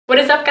What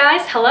is up,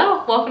 guys?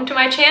 Hello, welcome to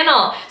my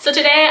channel. So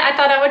today I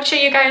thought I would show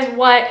you guys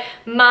what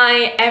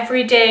my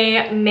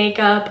everyday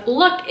makeup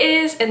look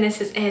is, and this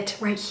is it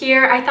right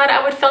here. I thought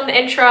I would film the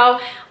intro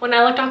when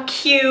I looked all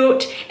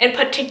cute and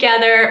put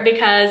together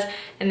because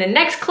in the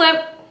next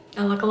clip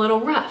I look a little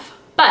rough,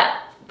 but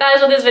that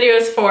is what this video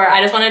is for.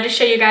 I just wanted to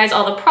show you guys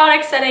all the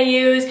products that I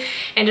use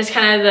and just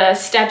kind of the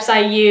steps I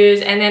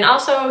use, and then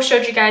also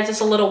showed you guys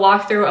just a little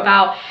walkthrough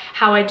about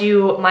how I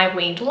do my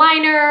winged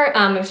liner.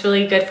 It's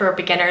really good for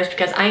beginners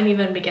because I'm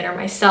even a beginner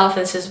myself.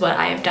 This is what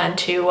I have done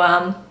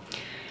to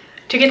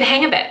get the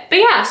hang of it. But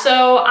yeah,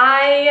 so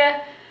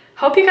I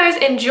hope you guys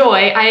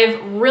enjoy.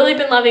 I've really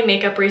been loving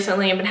makeup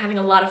recently and been having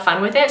a lot of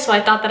fun with it, so I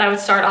thought that I would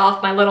start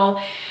off my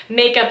little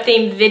makeup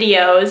themed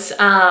videos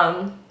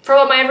for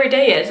what my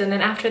everyday is, and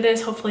then after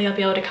this hopefully I'll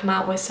be able to come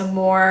out with some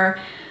more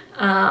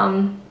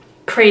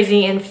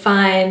crazy and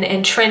fun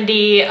and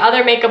trendy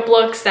other makeup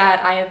looks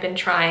that I have been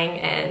trying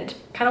and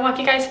kind of walk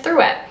you guys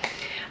through it.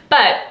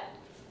 But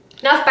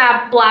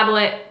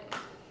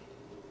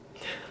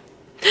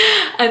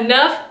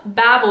enough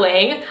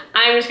babbling.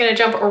 I'm just gonna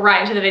jump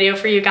right into the video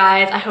for you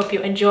guys. I hope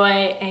you enjoy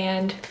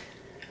and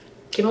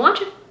keep on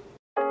watching.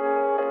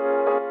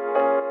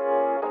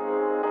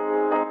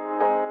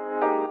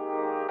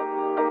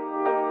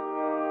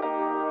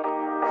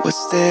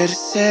 What's there to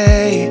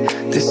say?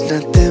 There's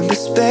nothing but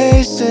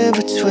space in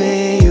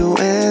between you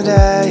and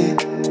I.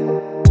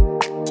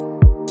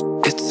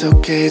 It's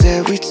okay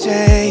that we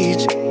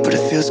change, but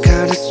it feels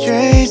kinda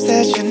strange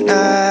that you're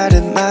not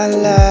in my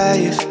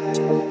life.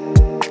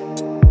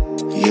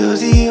 You're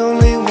the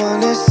only one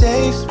that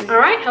saves me.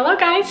 Alright, hello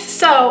guys.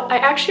 So I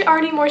actually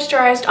already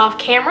moisturized off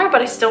camera,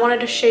 but I still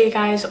wanted to show you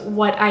guys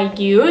what I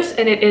use,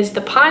 and it is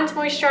the Pond's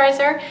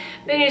moisturizer.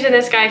 I've been using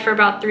this guy for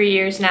about 3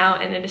 years now,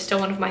 and it is still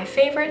one of my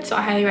favorites, so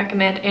I highly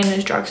recommend, and it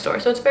is drugstore,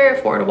 so it's very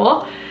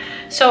affordable.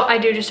 So I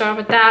do just start off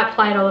with that,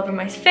 apply it all over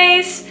my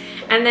face,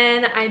 and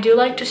then I do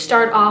like to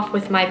start off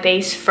with my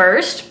base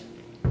first.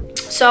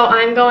 So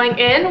I'm going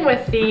in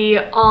with the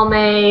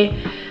Almay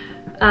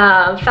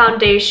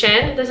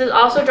foundation. This is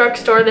also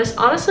drugstore. This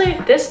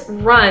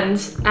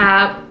runs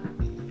at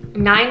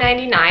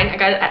 $9.99. I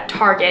got it at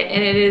Target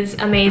and it is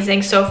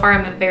amazing. So far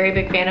I'm a very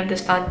big fan of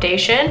this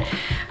foundation.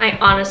 I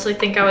honestly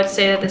think I would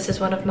say that this is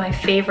one of my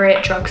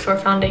favorite drugstore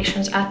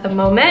foundations at the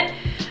moment.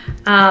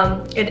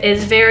 It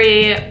is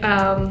very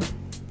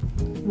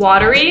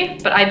watery,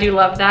 but I do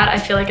love that. I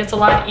feel like it's a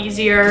lot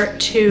easier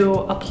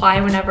to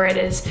apply whenever it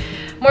is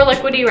more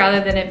liquidy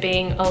rather than it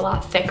being a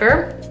lot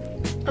thicker.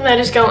 And I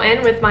just go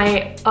in with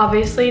my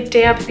obviously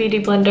damp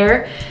beauty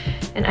blender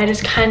and I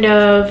just kind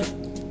of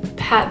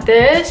pat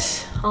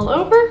this all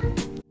over.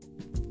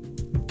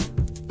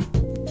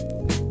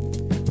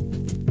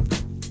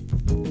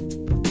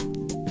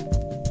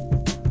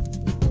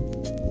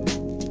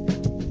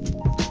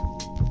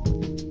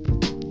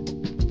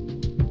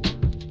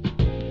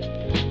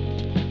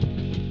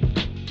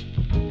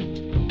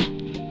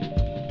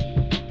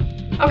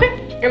 Okay.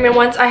 And then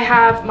once I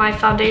have my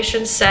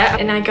foundation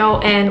set, and I go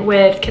in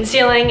with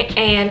concealing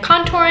and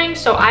contouring.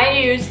 So I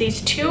use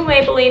these two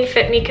Maybelline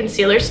Fit Me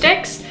concealer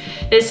sticks.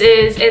 This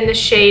is in the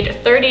shade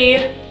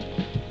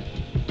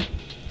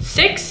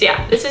 36.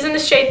 Yeah, this is in the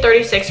shade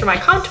 36 for my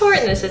contour,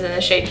 and this is in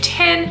the shade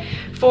 10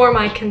 for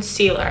my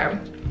concealer.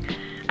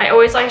 I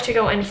always like to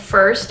go in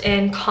first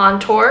in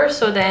contour,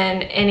 so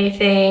then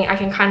anything, I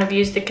can kind of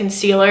use the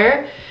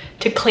concealer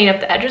to clean up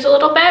the edges a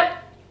little bit.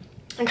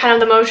 And kind of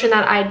the motion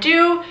that I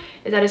do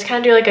is I just kind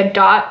of do like a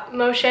dot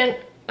motion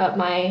up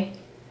my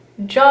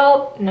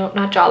cheekbone.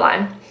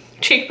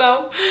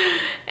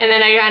 And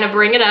then I kind of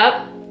bring it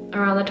up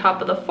around the top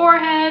of the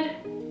forehead.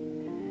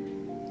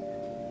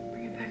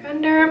 Bring it back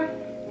under.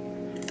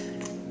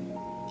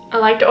 I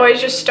like to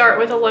always just start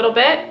with a little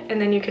bit and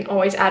then you can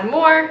always add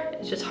more.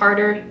 It's just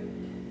harder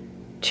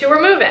to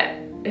remove it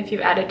if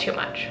you've added too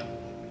much.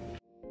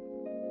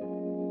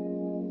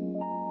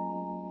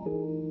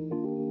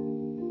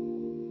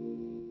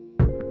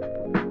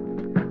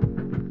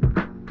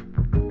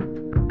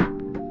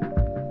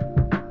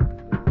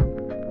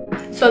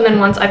 So then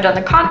once I've done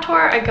the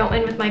contour, I go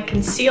in with my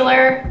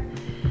concealer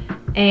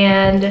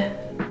and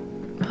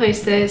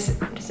place this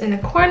just in the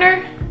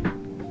corner,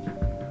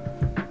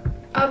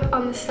 up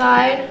on the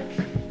side.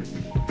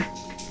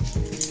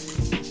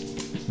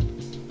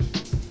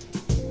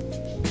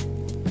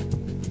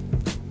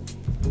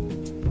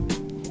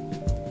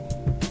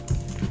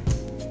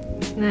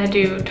 And then I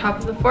do top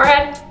of the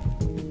forehead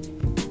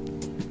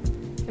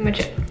and my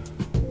chin.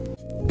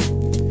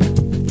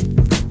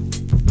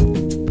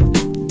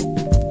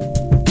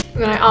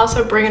 And then I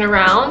also bring it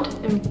around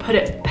and pat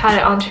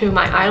it onto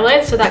my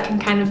eyelid, so that can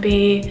kind of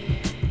be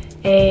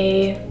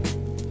a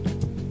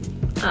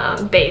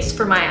base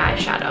for my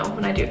eyeshadow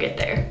when I do get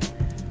there.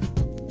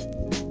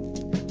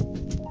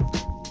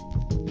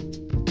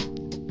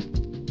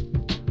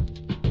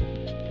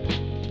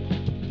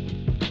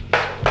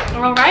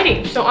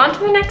 Alrighty, so on to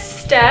the next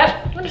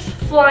step. I'm just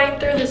flying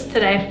through this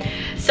today.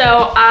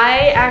 So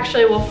I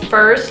actually will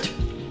first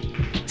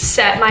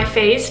set my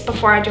face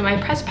before I do my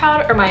pressed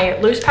powder or my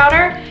loose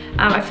powder.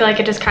 I feel like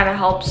it just kind of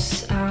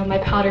helps my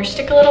powder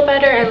stick a little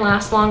better and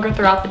last longer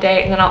throughout the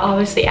day. And then I'll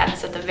obviously add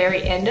this at the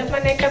very end of my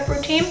makeup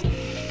routine.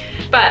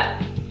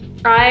 But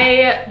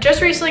I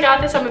just recently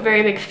got this. I'm a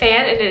very big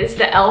fan. It is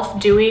the e.l.f.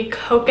 Dewy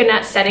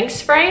Coconut Setting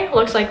Spray.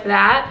 Looks like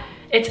that.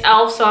 It's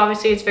e.l.f., so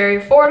obviously it's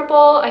very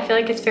affordable. I feel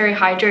like it's very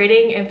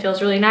hydrating and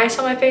feels really nice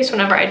on my face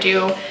whenever I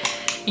do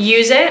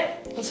use it.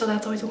 So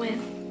that's always a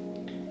win.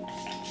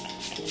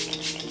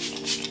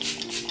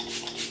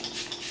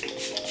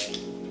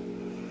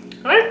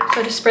 Alright,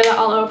 so just spray that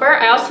all over.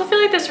 I also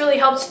feel like this really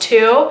helps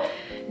too.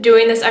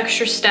 Doing this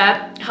extra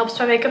step helps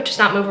my makeup just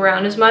not move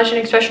around as much, and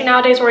especially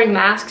nowadays wearing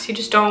masks, you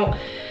just don't,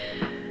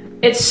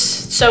 it's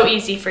so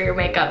easy for your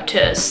makeup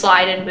to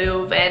slide and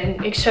move,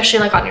 and especially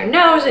like on your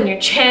nose and your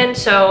chin.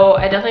 So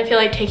I definitely feel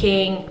like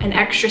taking an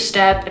extra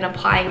step and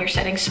applying your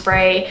setting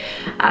spray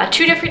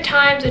 2 different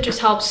times, it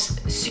just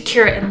helps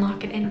secure it and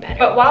lock it in better.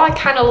 But while I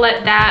kind of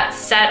let that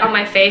set on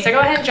my face, I go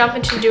ahead and jump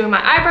into doing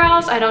my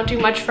eyebrows. I don't do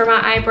much for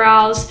my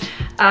eyebrows.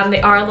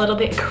 They are a little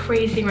bit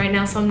crazy right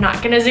now, so I'm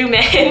not gonna zoom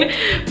in.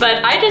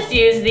 But I just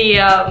use the,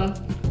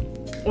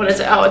 what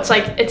is it? Oh, it's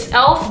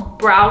e.l.f.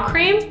 Brow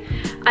Cream.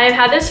 I've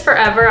had this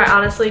forever. I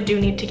honestly do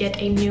need to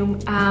get a new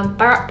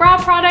brow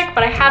product,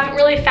 but I haven't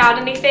really found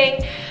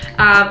anything.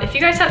 If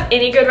you guys have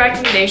any good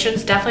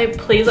recommendations, definitely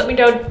please let me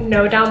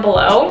know down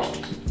below,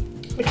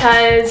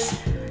 because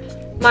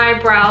my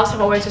brows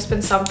have always just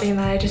been something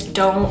that I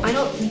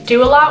don't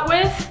do a lot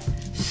with.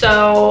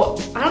 So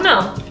I don't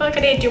know, I feel like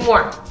I need to do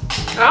more.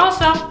 I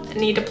also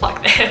need to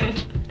pluck them.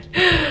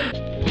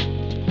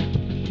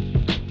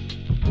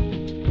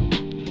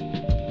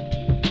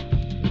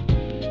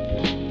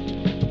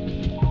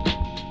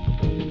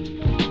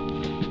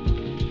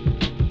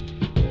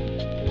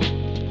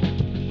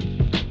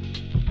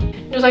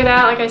 Just like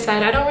that, like I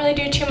said, I don't really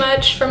do too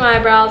much for my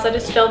eyebrows. I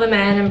just fill them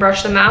in and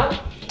brush them out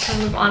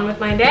and move on with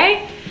my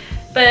day.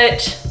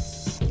 But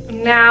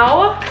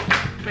now,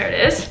 there it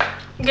is.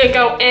 I'm gonna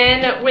go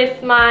in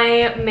with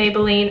my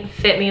Maybelline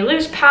Fit Me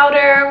Loose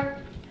powder.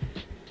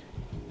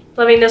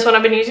 Loving this one.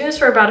 I've been using this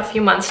for about a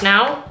few months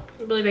now.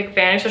 I'm a really big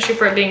fan, especially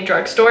for it being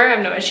drugstore. I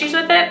have no issues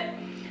with it.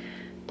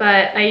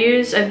 But I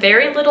use a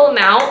very little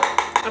amount.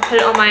 I put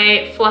it on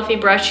my fluffy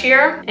brush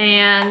here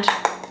and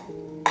just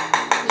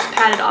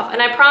pat it off.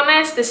 And I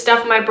promise this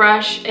stuff on my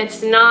brush,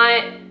 it's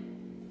not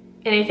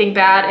anything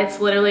bad. It's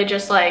literally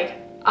just like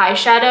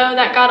eyeshadow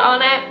that got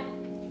on it.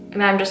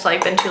 And I've just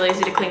like been too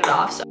lazy to clean it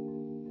off. So.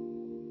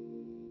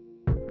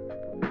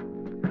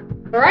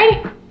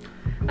 Alrighty,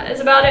 that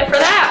is about it for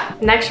that.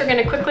 Next, we're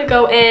gonna quickly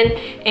go in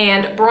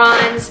and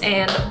bronze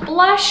and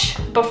blush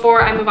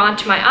before I move on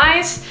to my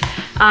eyes.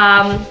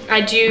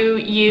 I do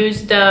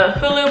use the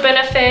Hulu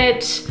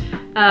Benefit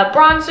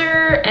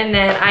bronzer, and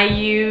then I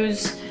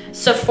use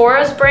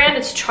Sephora's brand.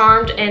 It's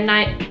Charmed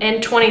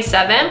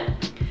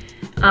N27.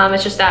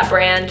 It's just that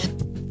brand.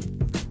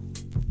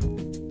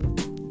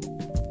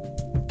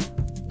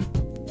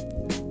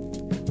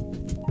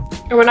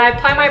 And when I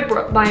apply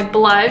my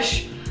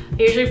blush,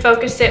 I usually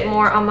focus it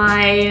more on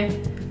my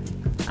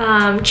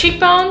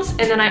cheekbones, and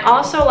then I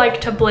also like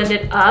to blend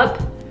it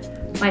up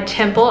my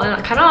temple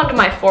and kind of onto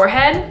my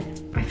forehead.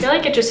 I feel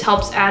like it just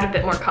helps add a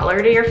bit more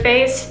color to your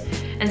face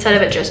instead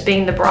of it just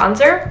being the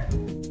bronzer.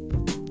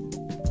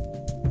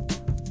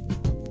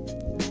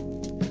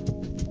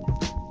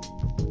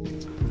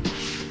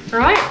 All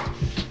right.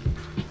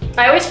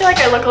 I always feel like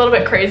I look a little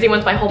bit crazy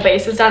once my whole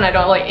base is done. I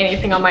don't like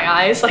anything on my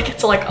eyes, like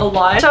it's like a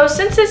lot. So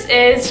since this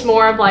is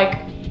more of like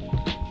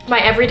my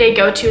everyday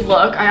go-to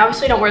look, I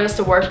obviously don't wear this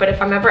to work, but if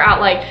I'm ever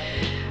out like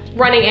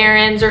running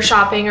errands or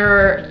shopping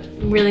or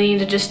really need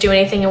to just do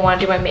anything and want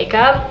to do my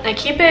makeup, I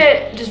keep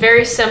it just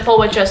very simple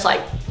with just like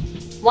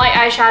light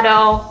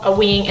eyeshadow, a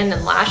wing, and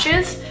then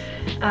lashes.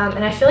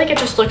 And I feel like it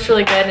just looks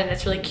really good and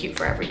it's really cute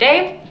for every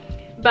day.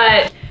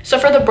 But so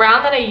for the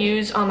brown that I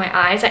use on my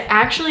eyes,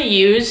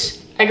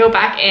 I go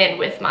back in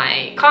with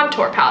my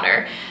contour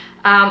powder.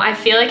 I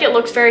feel like it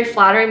looks very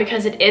flattering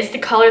because it is the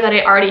color that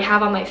I already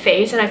have on my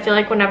face, and I feel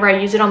like whenever I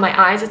use it on my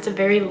eyes, it's a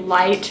very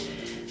light,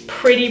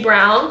 pretty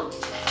brown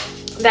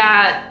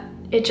that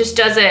it just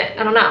doesn't,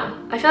 I don't know.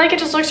 I feel like it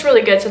just looks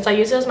really good since I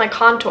use it as my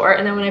contour,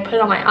 and then when I put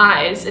it on my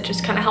eyes, it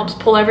just kind of helps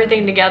pull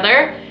everything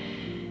together.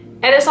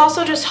 And this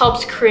also just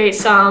helps create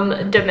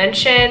some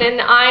dimension in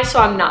the eye,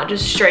 so I'm not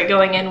just straight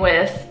going in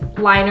with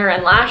liner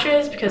and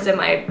lashes, because then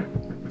my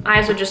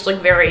eyes would just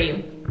look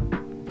very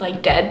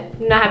like dead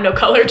and I have no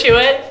color to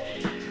it.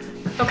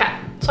 Okay,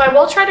 so I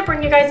will try to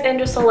bring you guys in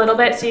just a little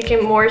bit so you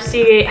can more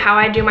see how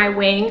I do my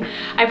wing.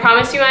 I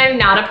promise you I'm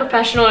not a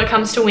professional when it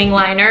comes to wing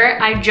liner.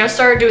 I just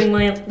started doing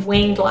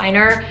winged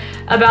liner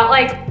about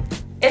like,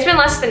 it's been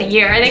less than a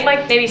year. I think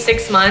like maybe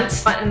 6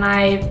 months. And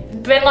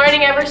I've been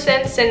learning ever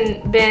since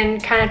and been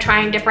kind of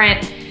trying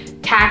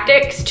different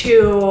tactics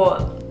to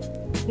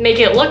make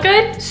it look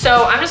good.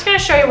 So I'm just gonna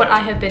show you what I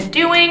have been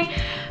doing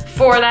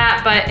for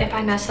that, but if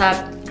I mess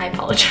up, I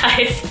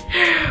apologize.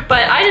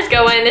 But I just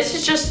go in, this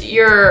is just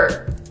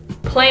your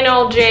plain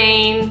old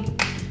Jane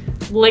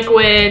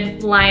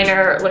liquid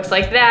liner. It looks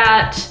like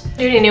that. I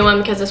need a new one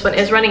because this one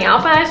is running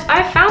out, but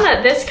I found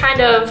that this kind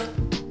of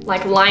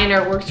like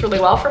liner works really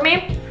well for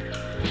me.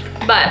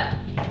 But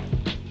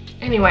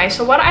anyway,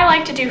 so what I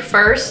like to do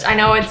first, I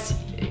know it's,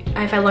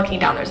 if I'm looking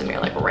down, there's a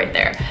mirror like right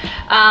there.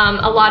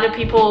 A lot of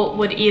people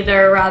would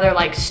either rather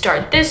like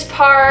start this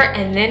part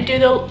and then do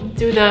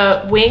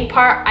the wing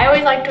part. I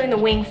always like doing the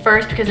wing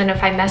first because then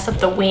if I mess up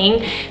the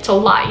wing, it's a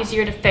lot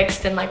easier to fix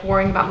than like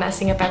worrying about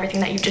messing up everything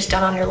that you've just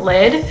done on your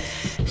lid.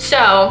 So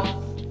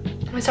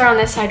I'm gonna start on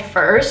this side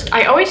first.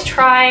 I always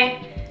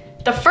try,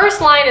 the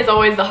first line is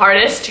always the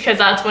hardest because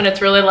that's when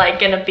it's really like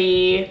gonna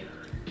be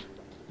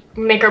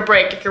make or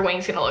break if your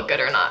wing's gonna look good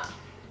or not.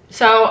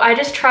 So I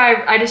just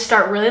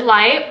start really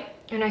light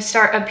and I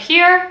start up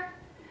here,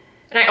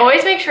 and I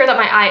always make sure that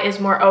my eye is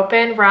more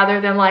open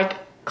rather than like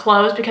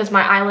closed because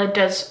my eyelid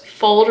does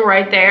fold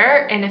right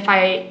there, and if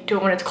I do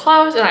it when it's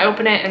closed and I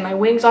open it and my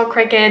wing's all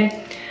crooked,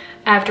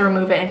 I have to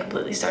remove it and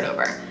completely start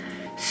over.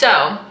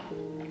 So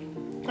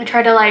I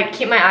try to like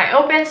keep my eye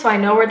open so I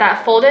know where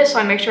that fold is, so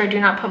I make sure I do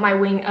not put my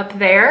wing up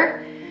there.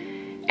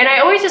 And I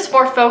always just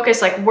more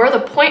focus like where the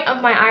point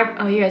of my eye,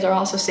 oh, you guys are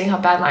also seeing how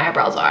bad my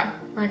eyebrows are.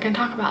 We're not gonna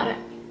talk about it.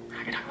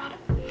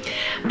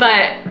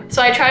 But,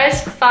 so I try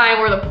to find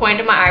where the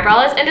point of my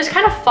eyebrow is and just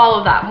kind of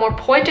follow that, more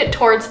point it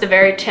towards the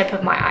very tip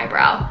of my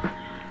eyebrow.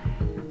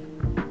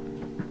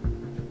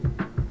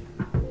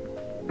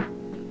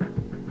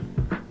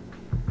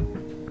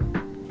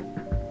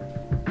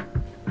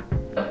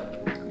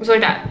 Just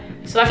like that.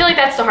 So I feel like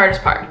that's the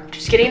hardest part.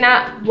 Just getting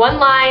that one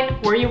line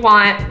where you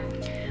want.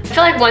 I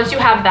feel like once you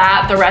have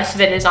that, the rest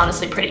of it is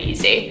honestly pretty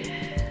easy.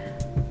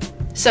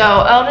 So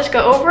I'll just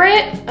go over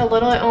it a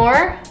little bit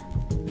more.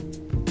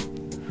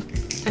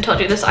 I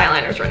told you this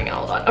eyeliner is running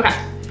out, hold on. Okay.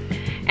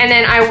 And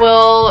then I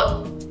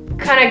will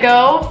kind of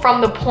go from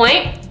the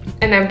point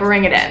and then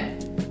bring it in.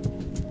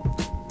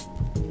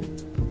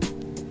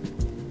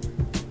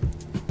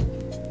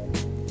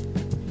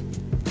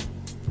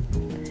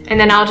 And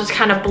then I'll just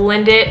kind of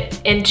blend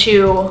it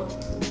into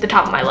the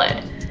top of my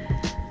lid.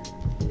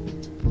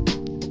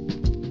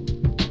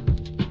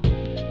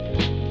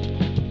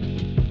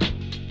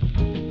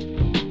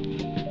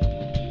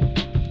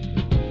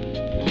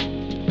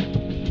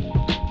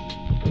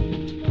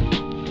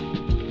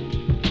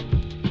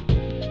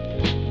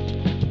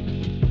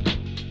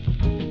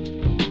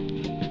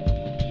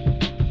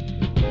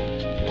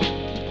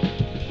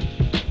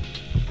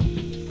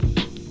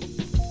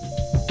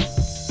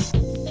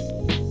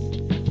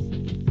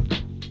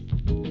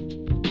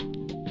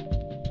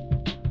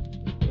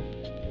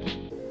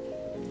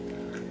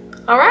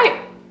 All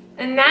right,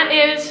 and that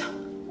is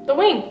the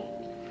wing.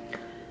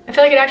 I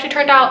feel like it actually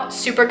turned out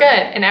super good,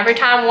 and every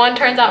time one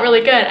turns out really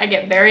good, I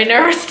get very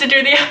nervous to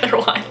do the other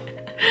one.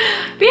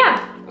 But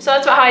yeah, so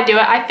that's about how I do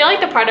it. I feel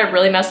like the part I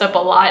really messed up a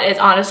lot is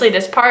honestly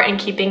this part and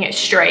keeping it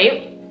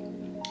straight.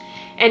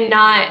 And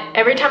not,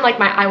 every time like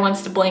my eye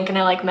wants to blink and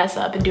I like mess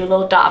up and do a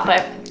little dot,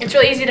 but it's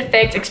really easy to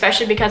fix,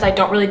 especially because I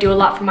don't really do a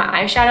lot for my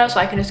eyeshadow, so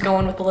I can just go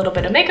in with a little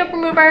bit of makeup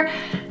remover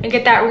and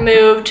get that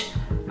removed.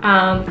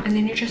 And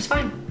then you're just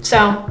fine. So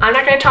I'm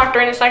not gonna talk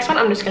during this next one,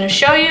 I'm just gonna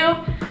show you,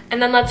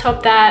 and then let's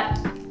hope that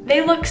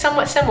they look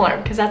somewhat similar,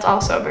 because that's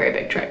also a very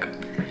big trick.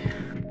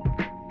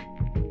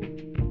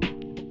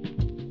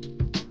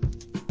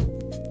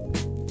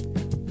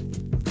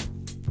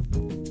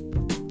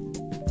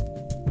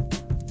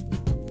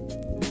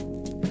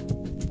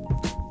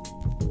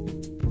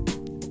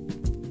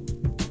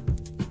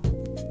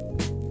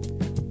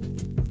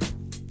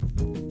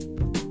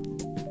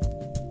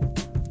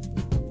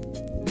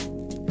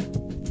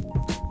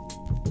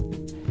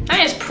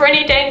 That is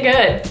pretty dang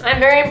good. I'm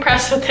very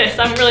impressed with this.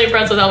 I'm really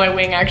impressed with how my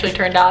wing actually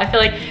turned out. I feel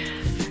like,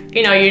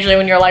 you know, usually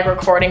when you're like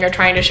recording or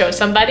trying to show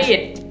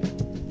somebody,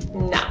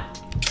 no,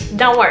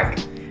 don't work.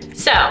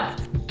 So,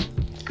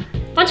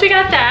 once we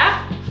got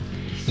that,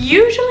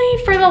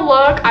 usually for the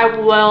look, I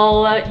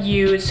will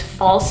use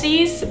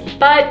falsies,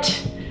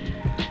 but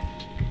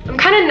I'm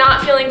kind of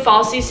not feeling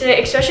falsies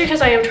today, especially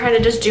because I am trying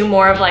to just do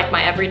more of like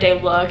my everyday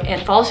look, and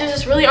falsies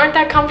just really aren't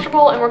that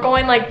comfortable, and we're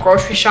going like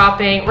grocery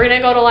shopping. We're gonna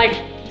go to like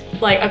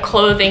a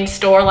clothing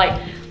store. Like,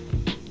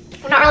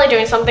 we're not really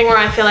doing something where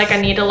I feel like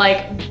I need to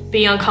like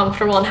be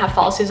uncomfortable and have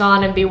falsies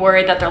on and be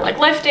worried that they're like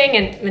lifting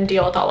and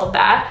deal with all of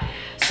that.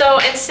 So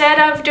instead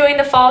of doing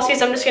the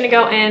falsies, I'm just gonna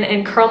go in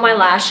and curl my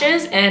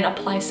lashes and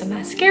apply some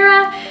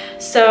mascara.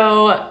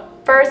 So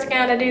first, I'm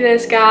gonna do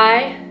this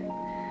guy.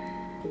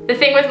 The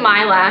thing with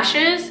my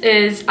lashes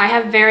is I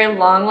have very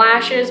long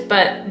lashes,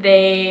 but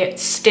they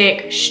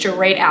stick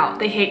straight out.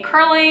 They hate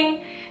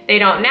curling, they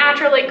don't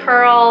naturally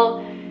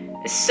curl.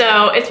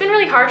 So it's been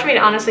really hard for me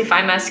to honestly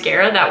find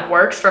mascara that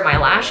works for my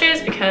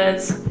lashes,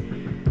 because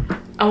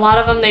a lot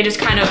of them, they just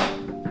kind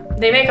of,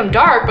 they make them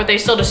dark, but they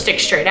still just stick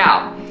straight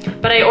out.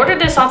 But I ordered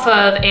this off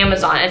of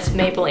Amazon. It's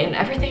Maybelline.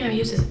 Everything I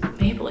use is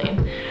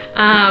Maybelline.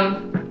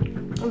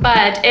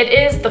 But it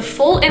is the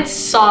Full and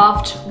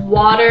Soft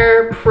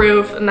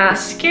Waterproof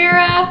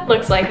Mascara.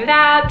 Looks like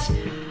that.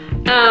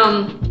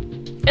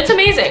 It's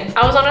amazing.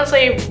 I was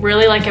honestly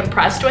really like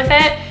impressed with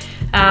it.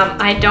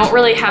 I don't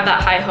really have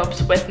that high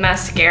hopes with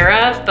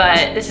mascara,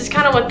 but this is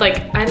kind of what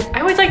like, I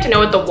always like to know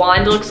what the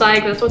wand looks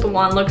like. That's what the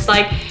wand looks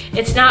like.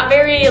 It's not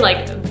very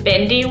like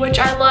bendy, which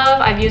I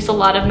love. I've used a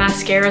lot of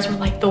mascaras where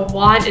like the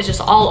wand is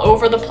just all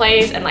over the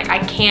place and like I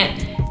can't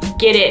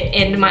get it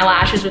into my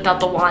lashes without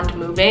the wand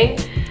moving.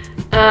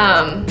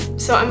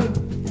 So I'm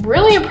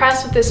really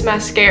impressed with this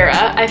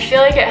mascara. I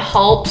feel like it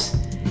helps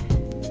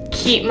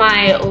keep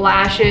my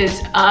lashes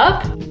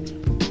up.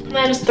 And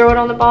I just throw it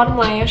on the bottom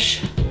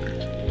lash.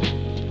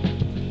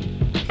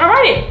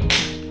 Alrighty.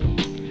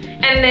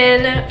 And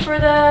then for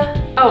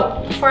the,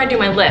 oh, before I do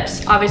my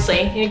lips,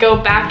 obviously, you need to go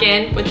back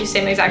in with the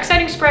same exact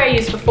setting spray I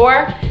used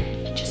before.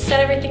 Just set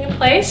everything in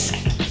place.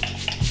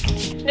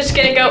 I'm just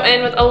gonna go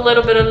in with a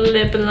little bit of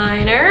lip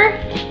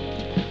liner.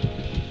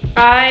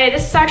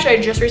 This is actually,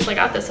 I just recently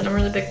got this and I'm a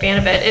really big fan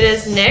of it. It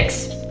is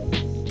NYX.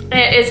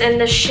 It is in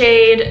the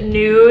shade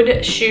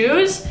Nude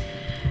Shoes.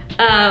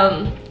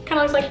 Kind of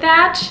looks like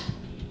that.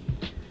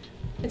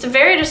 It's a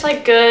very just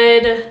like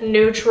good,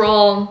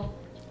 neutral,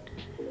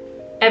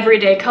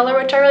 everyday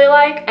color, which I really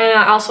like. And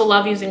I also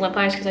love using lip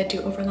liners because I do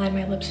overline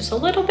my lips just a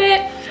little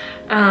bit.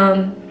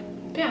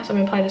 But yeah, so I'm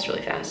gonna apply this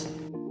really fast.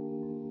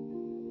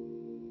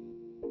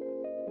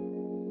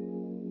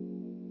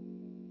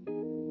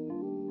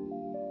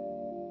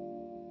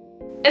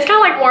 It's kind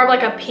of like more of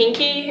like a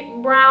pinky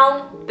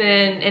brown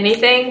than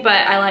anything,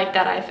 but I like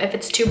that if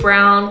it's too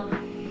brown,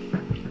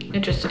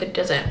 it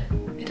doesn't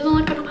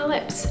look good on my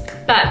lips.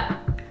 But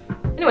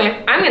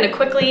anyway, I'm gonna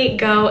quickly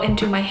go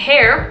into my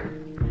hair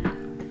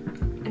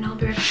and I'll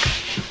be right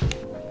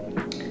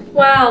back.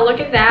 Wow, look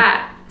at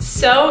that.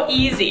 So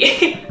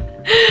easy.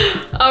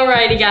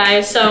 Alrighty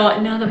guys, so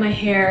now that my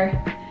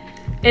hair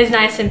is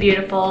nice and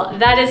beautiful,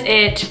 that is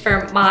it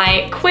for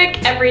my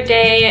quick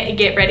everyday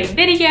get ready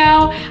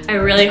video. I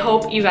really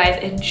hope you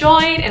guys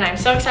enjoyed and I'm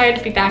so excited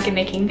to be back and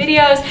making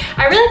videos.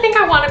 I really think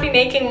I want to be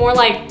making more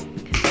like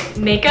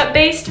makeup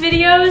based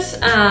videos.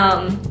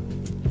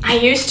 I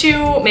used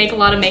to make a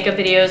lot of makeup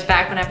videos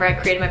back whenever I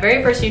created my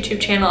very first YouTube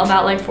channel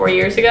about like 4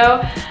 years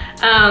ago.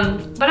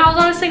 But I was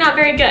honestly not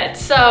very good.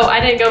 So I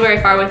didn't go very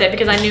far with it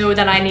because I knew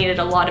that I needed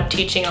a lot of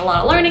teaching, a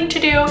lot of learning to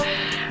do.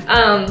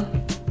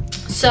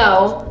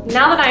 So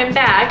now that I'm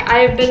back,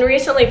 I've been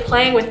recently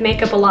playing with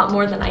makeup a lot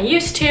more than I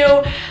used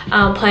to,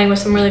 playing with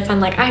some really fun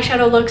like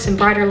eyeshadow looks and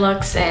brighter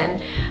looks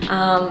and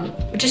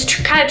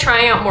just kind of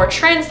trying out more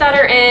trends that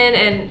are in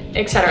and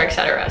etc,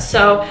 etc.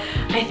 So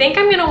I think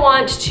I'm gonna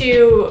want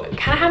to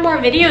kind of have more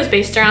videos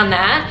based around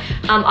that.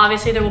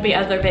 Obviously there will be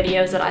other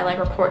videos that I like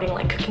recording,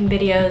 like cooking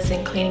videos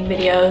and cleaning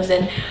videos,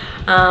 and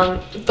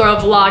throw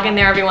a vlog in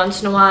there every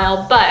once in a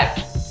while,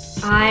 but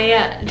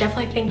I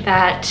definitely think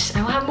that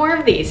I will have more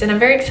of these and I'm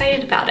very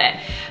excited about it.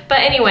 But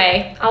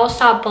anyway, I will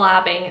stop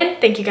blabbing.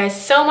 Thank you guys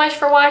so much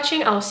for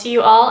watching. I will see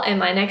you all in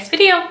my next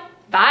video.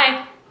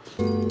 Bye.